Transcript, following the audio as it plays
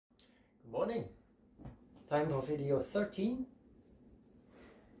Morning. Time for video 13.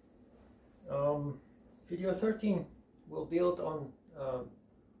 Video 13 will build on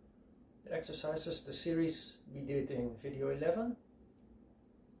the exercises, the series we did in video 11.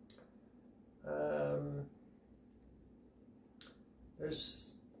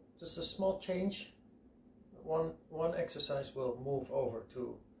 There's just a small change. One exercise will move over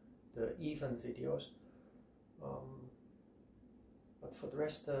to the even videos. But for the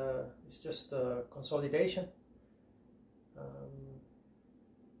rest, it's just consolidation,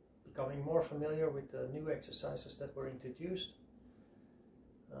 becoming more familiar with the new exercises that were introduced,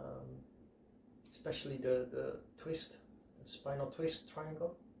 especially the twist, the spinal twist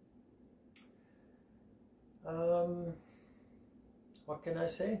triangle. What can I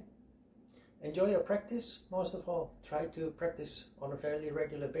say? Enjoy your practice. Most of all, try to practice on a fairly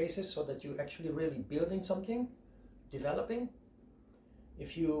regular basis so that you're actually really building something, developing.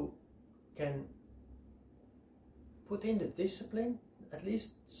 If you can put in the discipline, at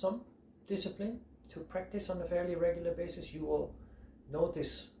least some discipline, to practice on a fairly regular basis, you will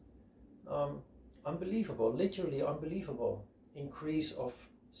notice unbelievable, literally unbelievable increase of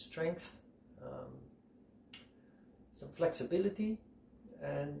strength, some flexibility,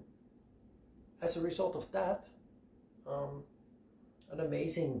 and as a result of that, an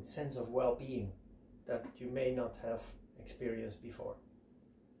amazing sense of well-being that you may not have experienced before.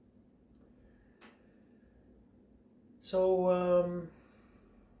 So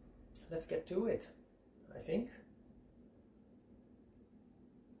let's get to it, I think.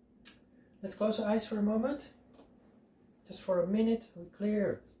 Let's close our eyes for a moment. Just for a minute, we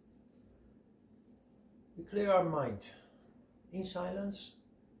clear our mind in silence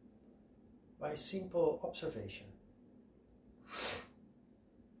by simple observation.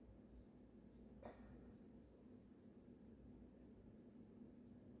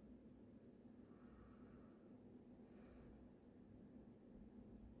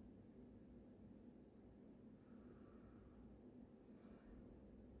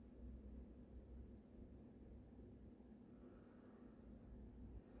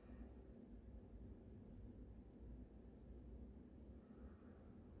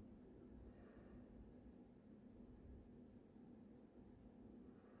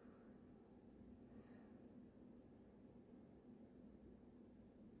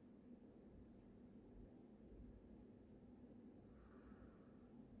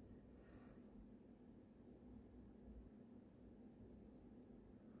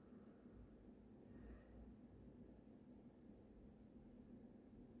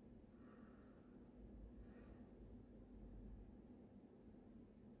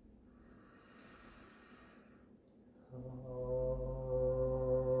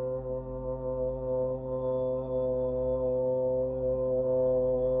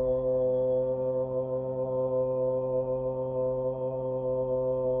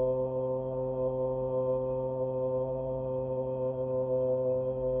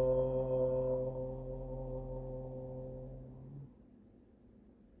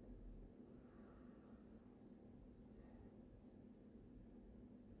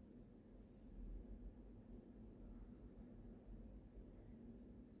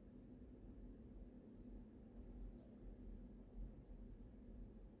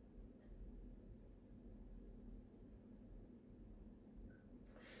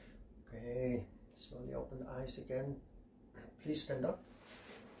 Okay, slowly open the eyes again. Please stand up.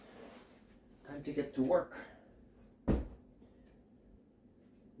 Time to get to work. We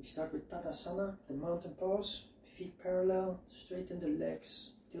start with Tadasana, the mountain pose. Feet parallel, straighten the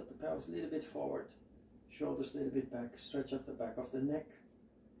legs, tilt the pelvis a little bit forward, shoulders a little bit back, stretch up the back of the neck.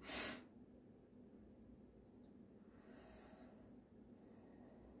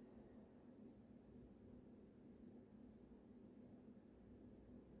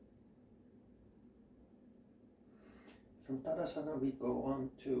 From Tadasana we go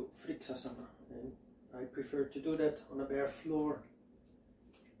on to Vriksasana, and I prefer to do that on a bare floor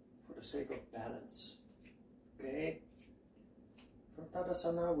for the sake of balance. Okay, from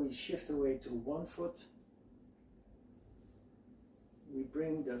Tadasana we shift away to one foot. We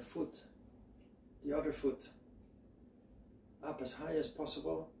bring the other foot up as high as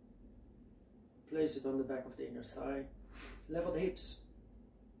possible, place it on the back of the inner thigh, level the hips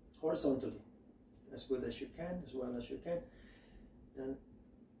horizontally, as good as you can, as well as you can. Then,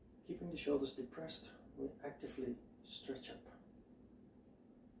 keeping the shoulders depressed, we actively stretch up.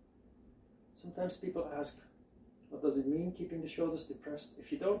 Sometimes people ask, what does it mean, keeping the shoulders depressed?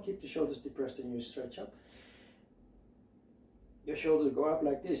 If you don't keep the shoulders depressed and you stretch up, your shoulders go up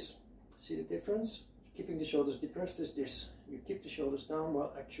like this. See the difference? Keeping the shoulders depressed is this. You keep the shoulders down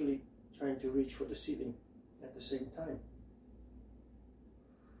while actually trying to reach for the ceiling at the same time.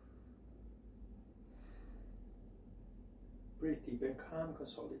 Breathe deep and calm,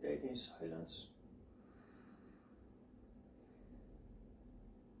 consolidate in silence.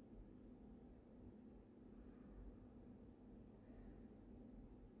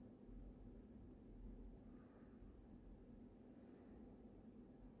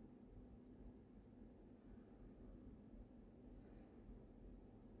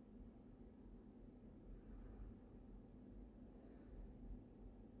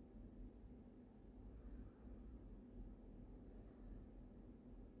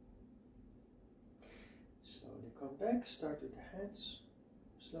 Slowly come back, start with the hands,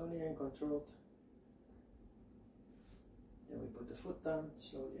 slowly and controlled. Then we put the foot down,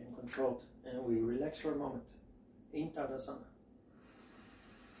 slowly and controlled, and we relax for a moment in Tadasana.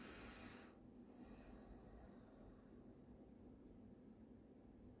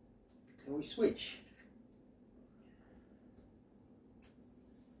 Then we switch.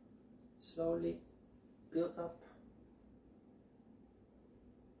 Slowly build up.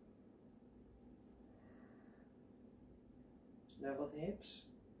 Level the hips.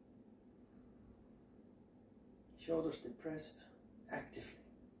 Shoulders depressed actively.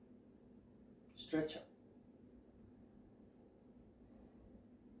 Stretch up.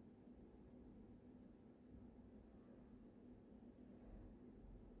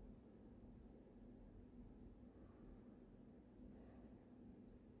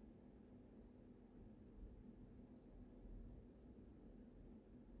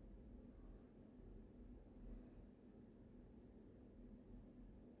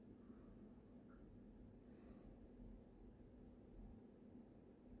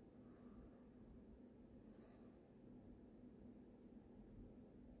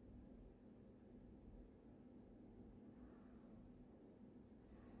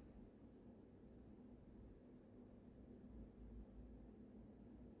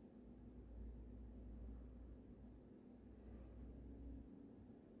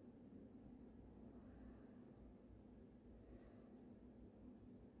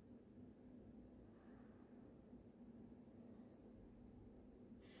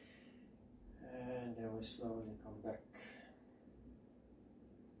 And then we slowly come back.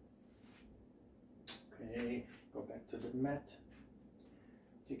 Okay, go back to the mat.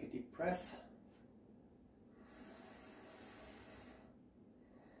 Take a deep breath.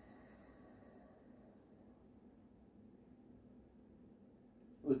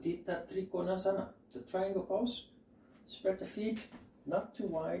 Uttita Trikonasana, the triangle pose. Spread the feet, not too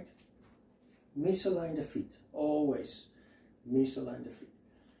wide. Misalign the feet, always misalign the feet.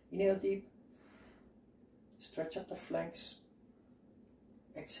 Inhale deep. Stretch up the flanks.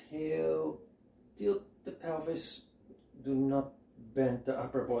 Exhale, tilt the pelvis. Do not bend the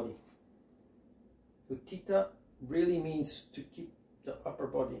upper body. Uttita really means to keep the upper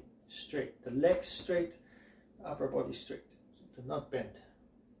body straight. The legs straight, the upper body straight. Do not bend.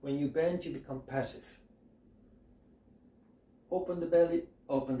 When you bend, you become passive. Open the belly,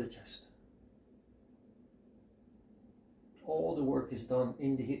 open the chest. All the work is done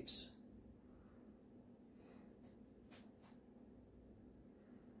in the hips.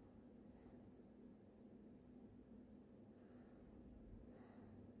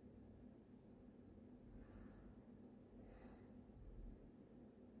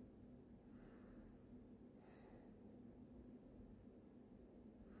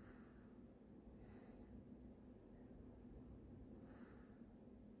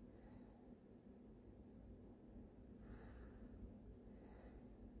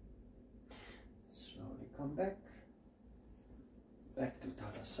 Slowly come back to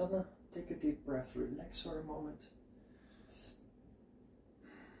Tadasana. Take a deep breath, relax for a moment.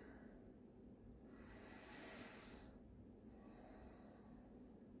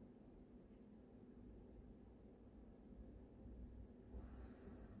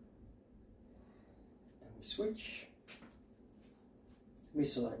 Then we switch.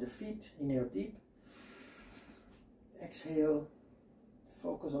 Misalign the feet, inhale deep. Exhale.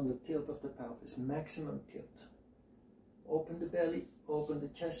 Focus on the tilt of the pelvis, maximum tilt. Open the belly, open the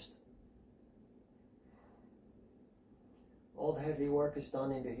chest. All the heavy work is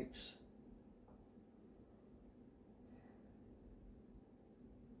done in the hips.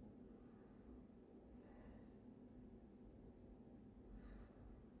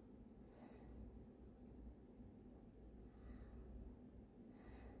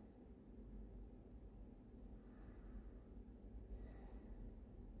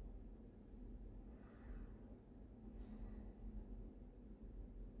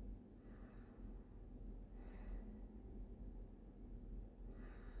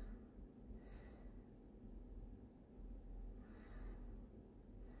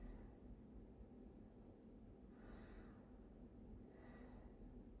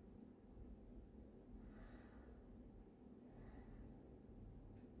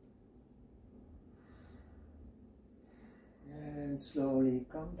 And slowly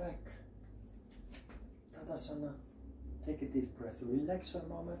come back. Tadasana. Take a deep breath. Relax for a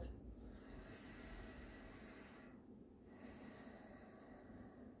moment.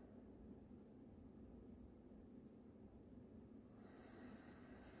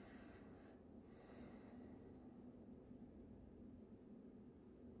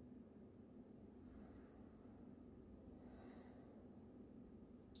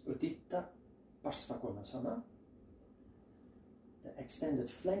 Utthita Parsvakonasana, the extended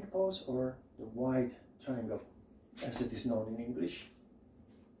flank pose, or the wide triangle as it is known in English.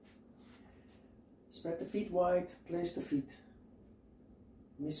 Spread the feet wide, place the feet,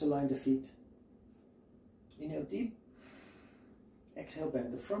 misalign the feet. Inhale deep, exhale,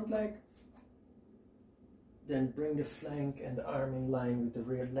 bend the front leg, then bring the flank and the arm in line with the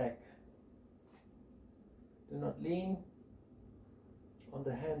rear leg. Do not lean on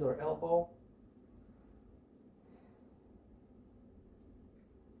the hand or elbow.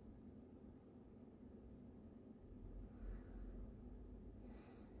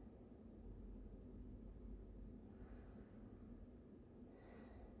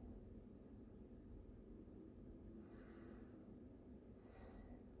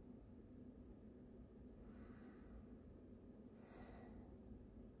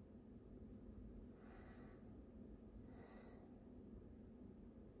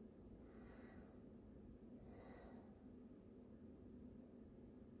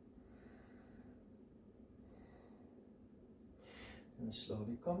 And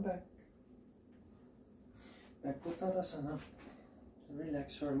slowly come back. Back to Tadasana.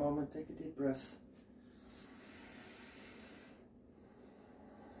 Relax for a moment, take a deep breath.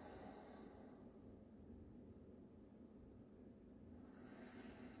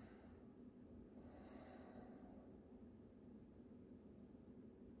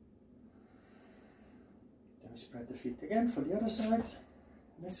 Then we spread the feet again for the other side.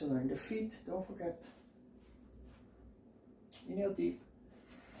 Misalign the feet, don't forget. Inhale deep.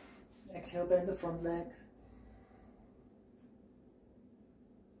 Exhale, bend the front leg.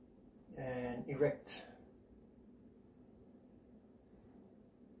 And erect.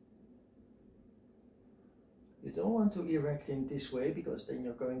 You don't want to erect in this way because then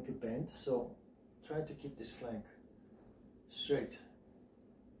you're going to bend, so try to keep this flank straight.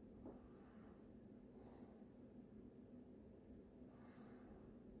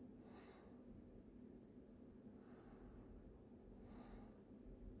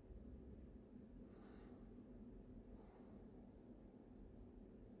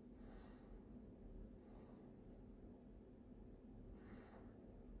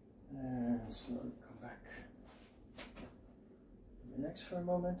 And slowly come back. Relax for a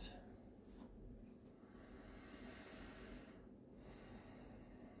moment.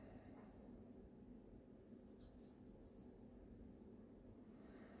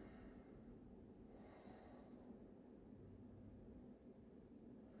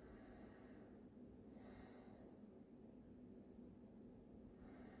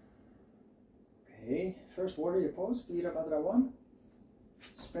 Okay, first warrior pose, Virabhadra 1.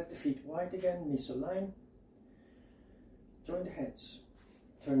 Spread the feet wide again, misalign. Join the hands.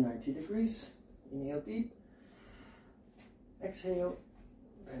 Turn 90 degrees. Inhale deep. Exhale.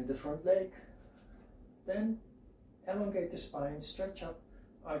 Bend the front leg. Then elongate the spine, stretch up,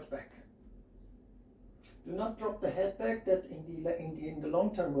 arch back. Do not drop the head back, that in the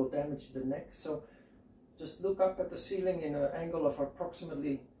long term will damage the neck. So just look up at the ceiling in an angle of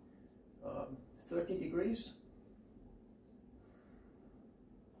approximately 30 degrees.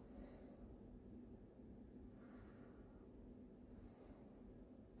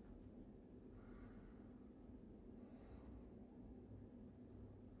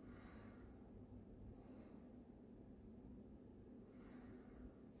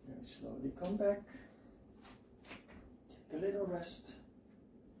 Slowly come back, take a little rest.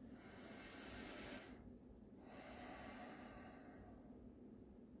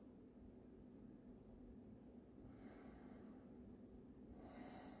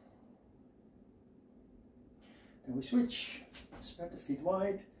 Then we switch, spread the feet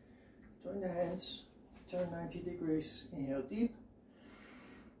wide, join the hands, turn 90 degrees, inhale deep,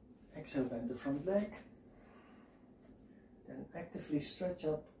 exhale, bend the front leg. And actively stretch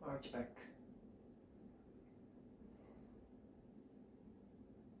up, arch back.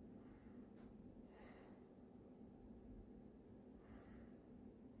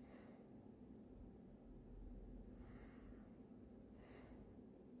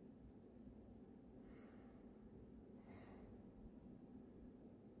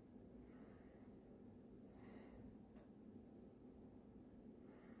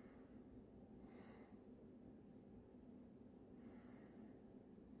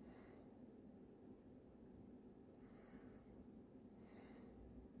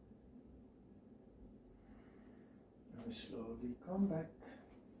 slowly come back.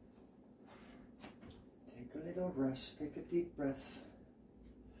 Take a little rest, take a deep breath.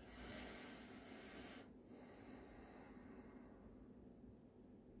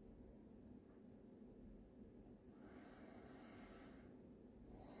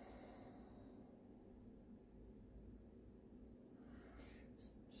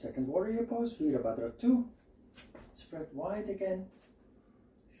 Second warrior pose, Virabhadra 2. Spread wide again.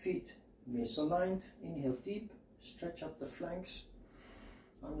 Feet misaligned. Inhale deep. Stretch up the flanks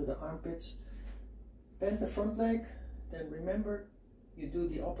under the armpits. Bend the front leg. Then remember, you do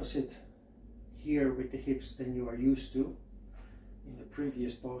the opposite here with the hips than you are used to in the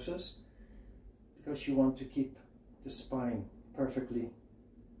previous poses, because you want to keep the spine perfectly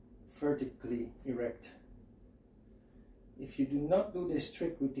vertically erect. If you do not do this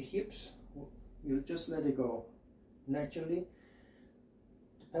trick with the hips, you'll just let it go. Naturally,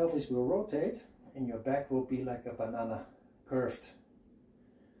 the pelvis will rotate and your back will be like a banana, curved.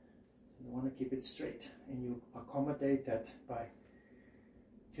 You want to keep it straight, and you accommodate that by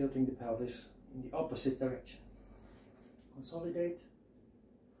tilting the pelvis in the opposite direction. Consolidate.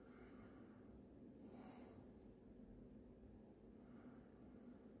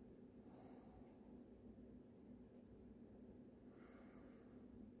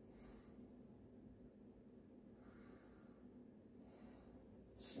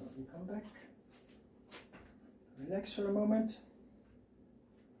 Slowly come back. Relax for a moment.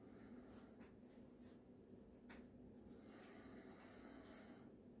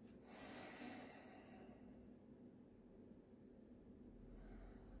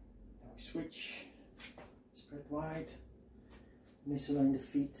 Now we switch. Spread wide. Misalign the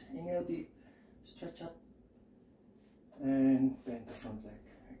feet. Inhale deep. Stretch up. And bend the front leg.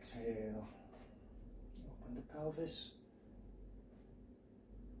 Exhale. Open the pelvis.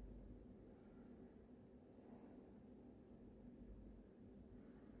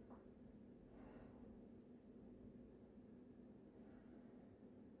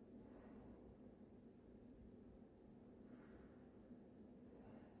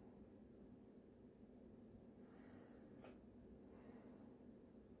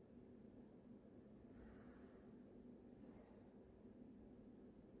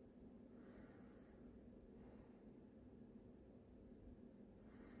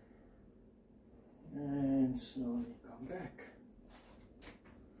 And slowly come back.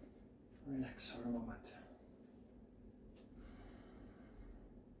 Relax for a moment.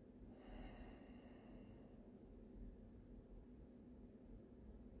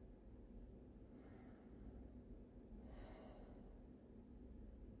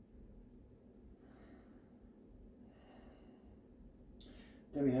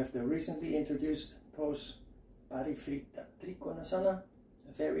 Then we have the recently introduced pose Parivrtta Trikonasana,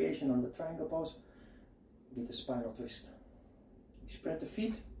 a variation on the triangle pose with a spinal twist. We spread the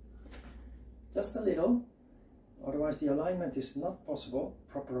feet just a little, otherwise the alignment is not possible,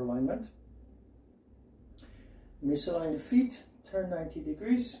 proper alignment. Misalign the feet, turn 90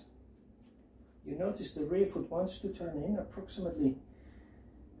 degrees. You notice the rear foot wants to turn in approximately,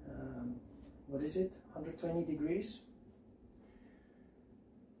 120 degrees.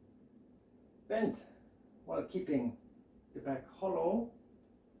 Bend while keeping the back hollow,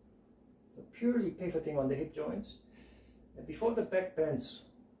 so purely pivoting on the hip joints. And before the back bends,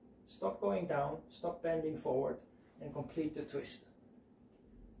 stop going down, stop bending forward, and complete the twist.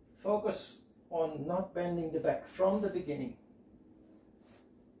 Focus on not bending the back from the beginning.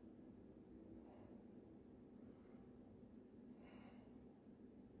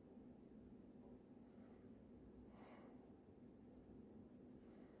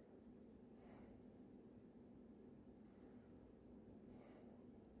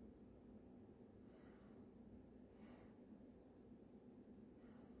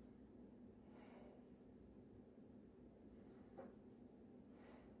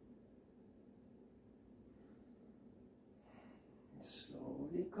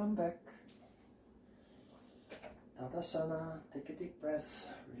 Slowly come back. Tadasana, take a deep breath,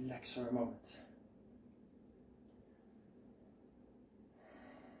 relax for a moment.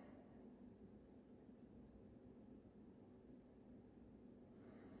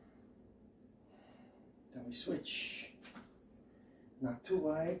 Then we switch. Not too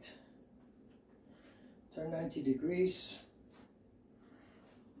wide. Turn 90 degrees.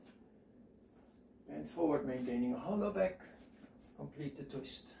 Bend forward, maintaining a hollow back. Complete the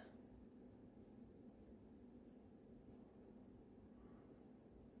twist.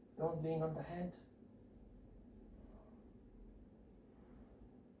 Don't lean on the hand.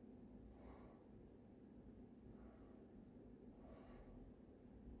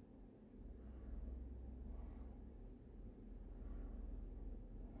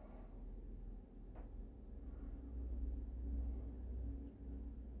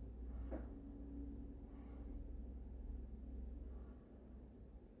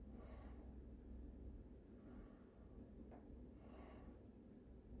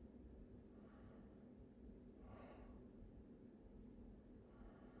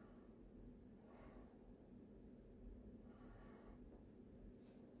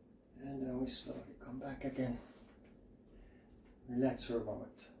 we slowly come back again. Relax for a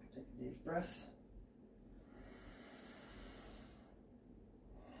moment. Take a deep breath.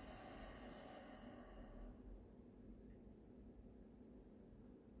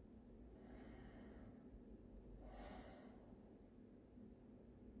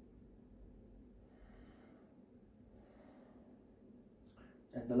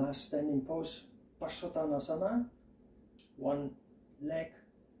 And the last standing pose, Parsvatanasana, one leg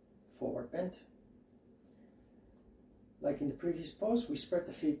forward bent. Like in the previous pose, we spread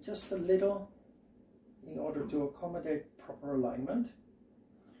the feet just a little in order to accommodate proper alignment.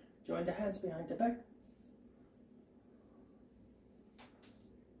 Join the hands behind the back.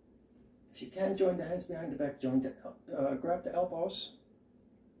 If you can't join the hands behind the back, grab the elbows,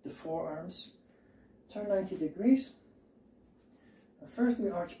 the forearms, turn 90 degrees. And first we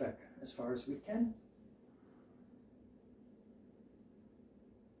arch back as far as we can.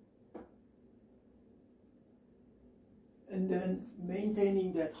 And then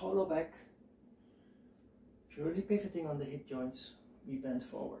maintaining that hollow back, purely pivoting on the hip joints, we bend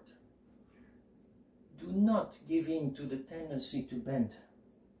forward. Do not give in to the tendency to bend.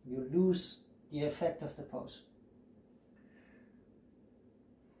 You lose the effect of the pose.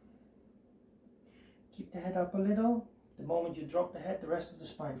 Keep the head up a little. The moment you drop the head, the rest of the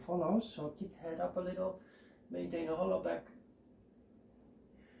spine follows. So keep the head up a little, maintain a hollow back.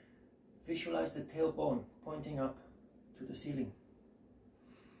 Visualize the tailbone pointing up to the ceiling.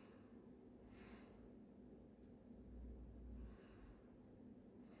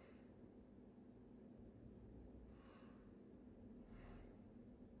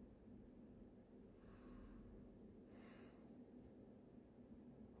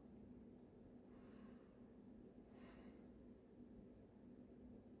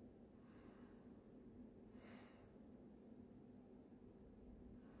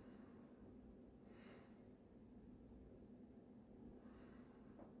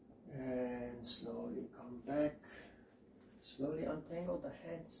 Slowly come back, slowly untangle the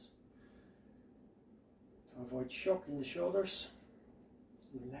hands to avoid shock in the shoulders.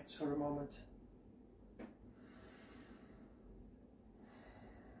 Relax for a moment.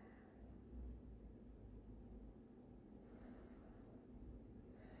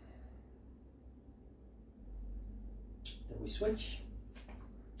 Then we switch.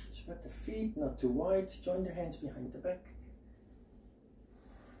 Spread the feet not too wide, join the hands behind the back.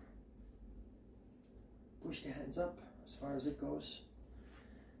 Push the hands up as far as it goes.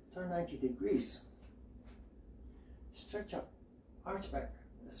 Turn 90 degrees. Stretch up, arch back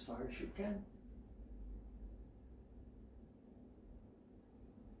as far as you can.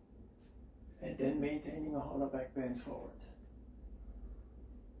 And then maintaining a hollow back bend forward.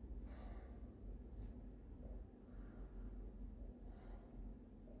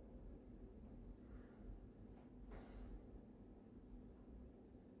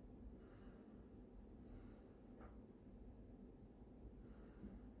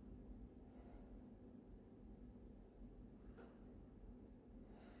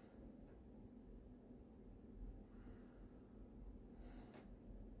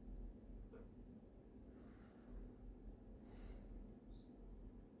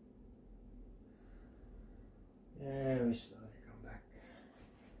 And we slowly come back.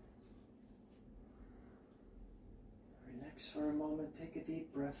 Relax for a moment, take a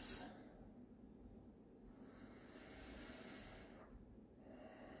deep breath.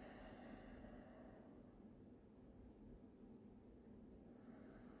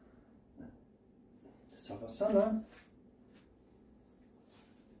 Savasana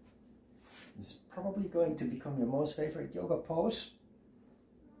is probably going to become your most favorite yoga pose.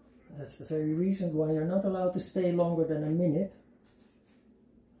 That's the very reason why you're not allowed to stay longer than a minute.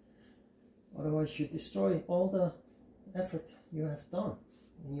 Otherwise you destroy all the effort you have done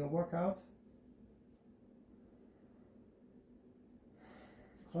in your workout.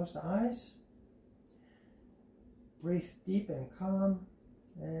 Close the eyes. Breathe deep and calm.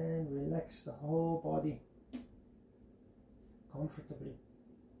 And relax the whole body comfortably.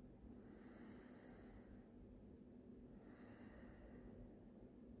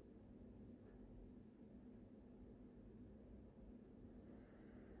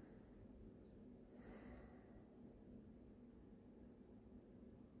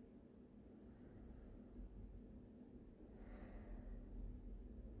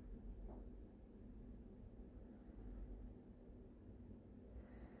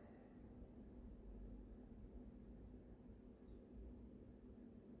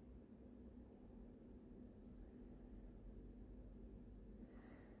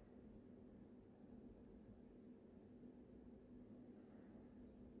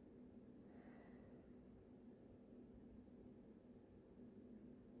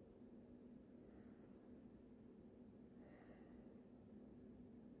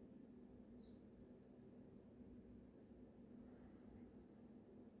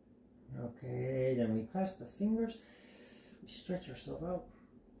 Okay, then we clasp the fingers, we stretch ourselves out,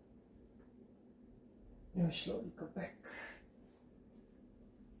 and we slowly go back.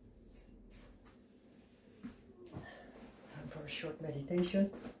 Time for a short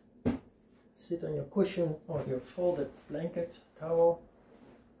meditation. Sit on your cushion or your folded blanket, towel.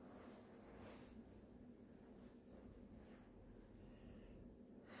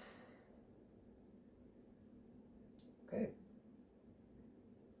 Okay.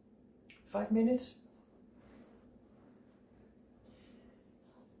 5 minutes.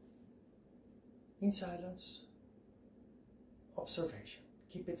 In silence, observation.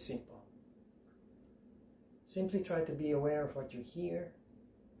 Keep it simple. Simply try to be aware of what you hear,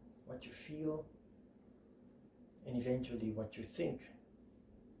 what you feel, and eventually what you think.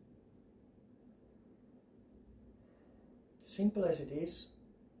 Simple as it is,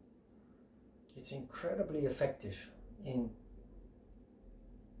 it's incredibly effective in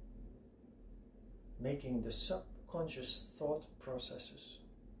making the subconscious thought processes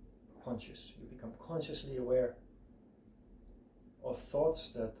conscious. You become consciously aware of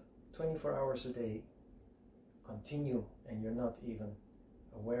thoughts that 24 hours a day continue and you're not even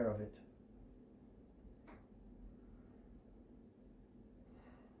aware of it.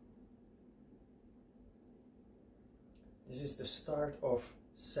 This is the start of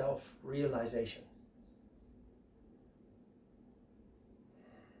self-realization.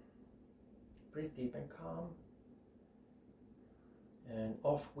 Breathe deep and calm. And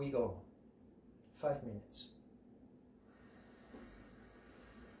off we go. 5 minutes.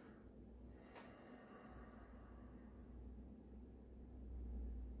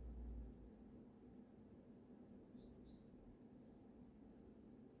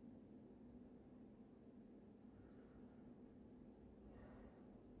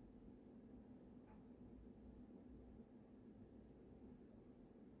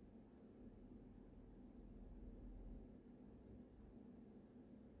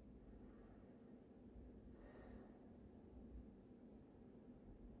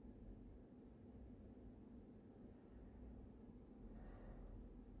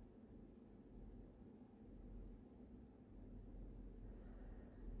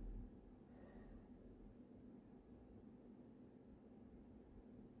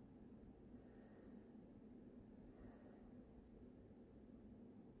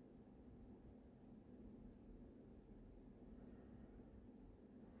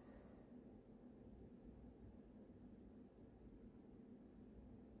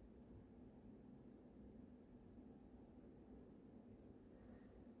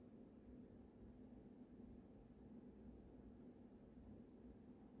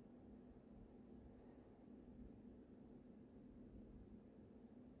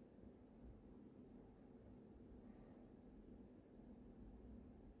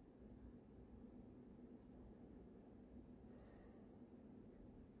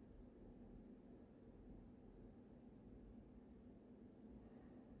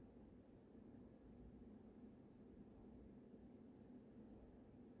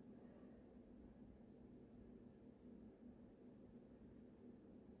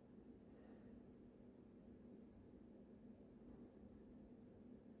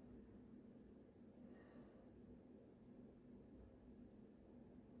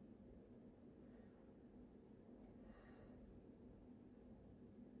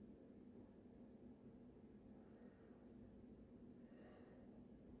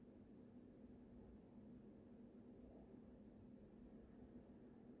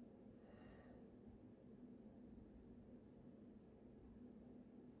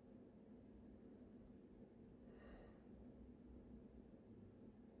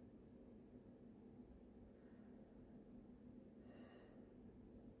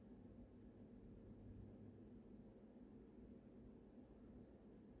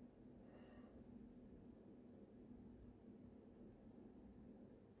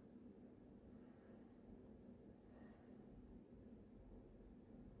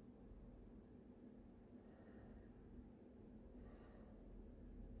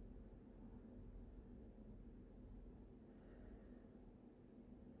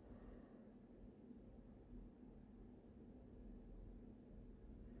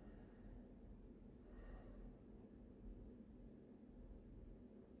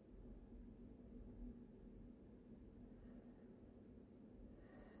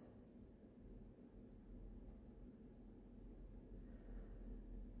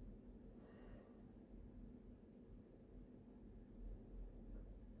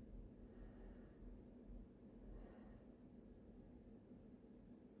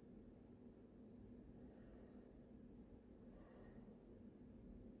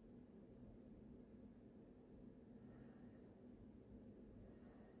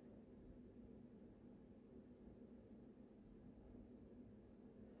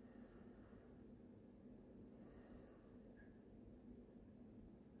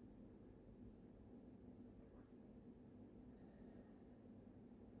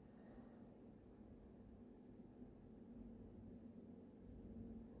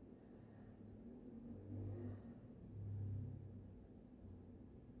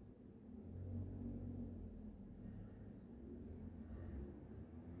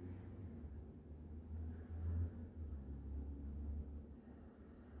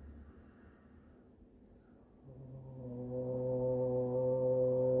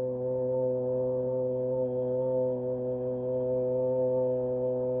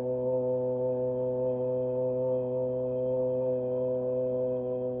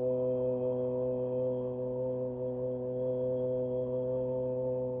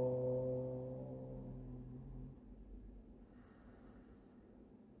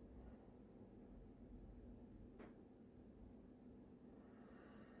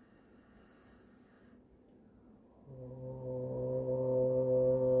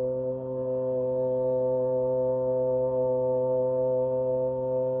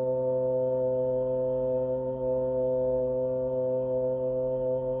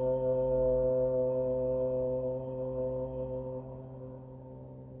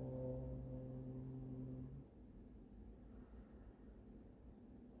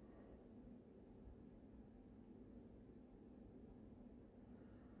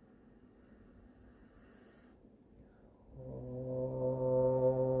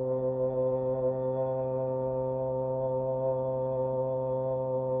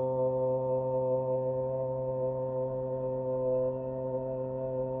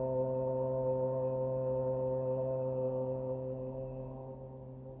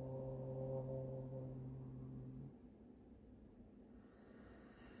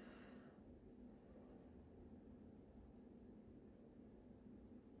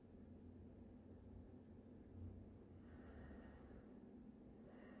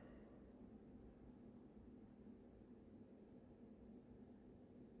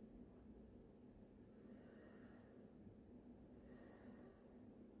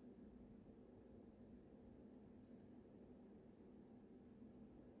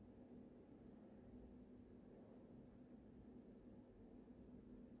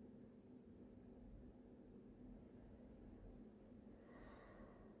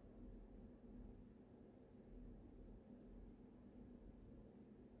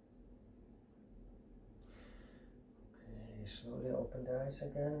 slowly open the eyes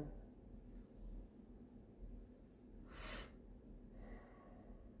again.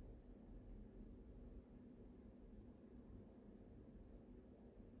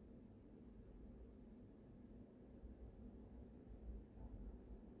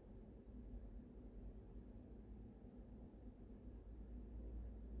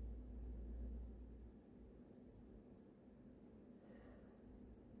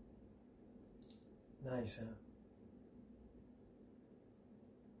 Nice, huh?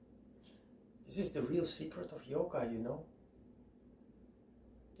 This is the real secret of yoga, you know.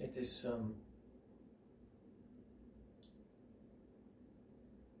 It is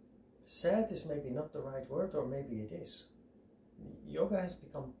sad is maybe not the right word, or maybe it is. Yoga has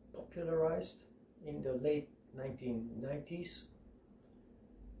become popularized in the late 1990s,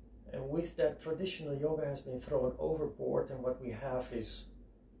 and with that, traditional yoga has been thrown overboard, and what we have is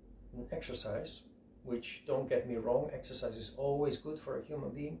an exercise, which, don't get me wrong, exercise is always good for a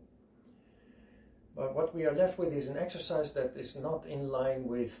human being. But what we are left with is an exercise that is not in line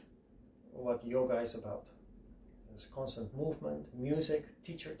with what yoga is about. There's constant movement, music,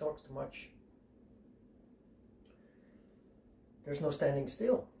 teacher talks too much. There's no standing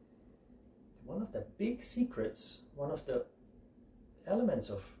still. One of the big secrets, one of the elements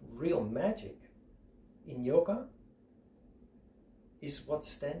of real magic in yoga is what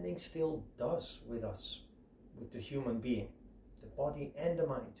standing still does with us, with the human being, the body and the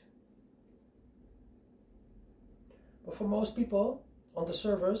mind. But for most people on the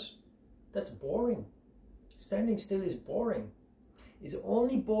servers, that's boring. Standing still is boring. It's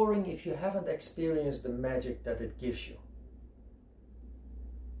only boring if you haven't experienced the magic that it gives you.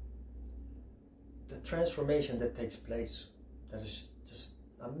 The transformation that takes place, that is just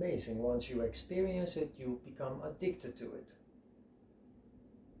amazing. Once you experience it, you become addicted to it.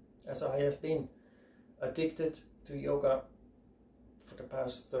 As I have been addicted to yoga for the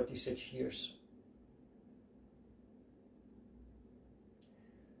past 36 years.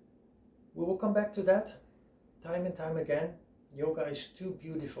 We will come back to that time and time again. Yoga is too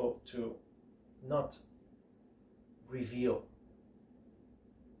beautiful to not reveal.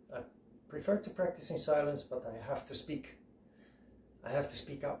 I prefer to practice in silence, but I have to speak. I have to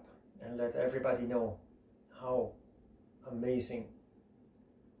speak up and let everybody know how amazing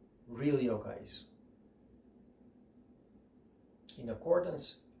real yoga is. In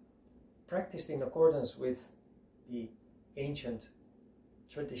accordance, practiced in accordance with the ancient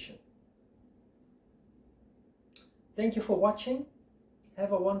tradition. Thank you for watching.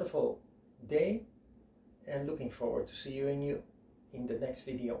 Have a wonderful day, and looking forward to seeing you in the next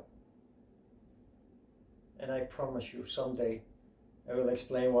video. And I promise you, someday I will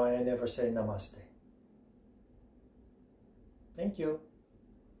explain why I never say namaste. Thank you.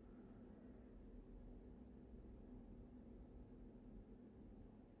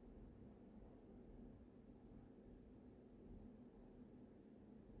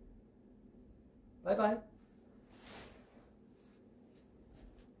 Bye bye.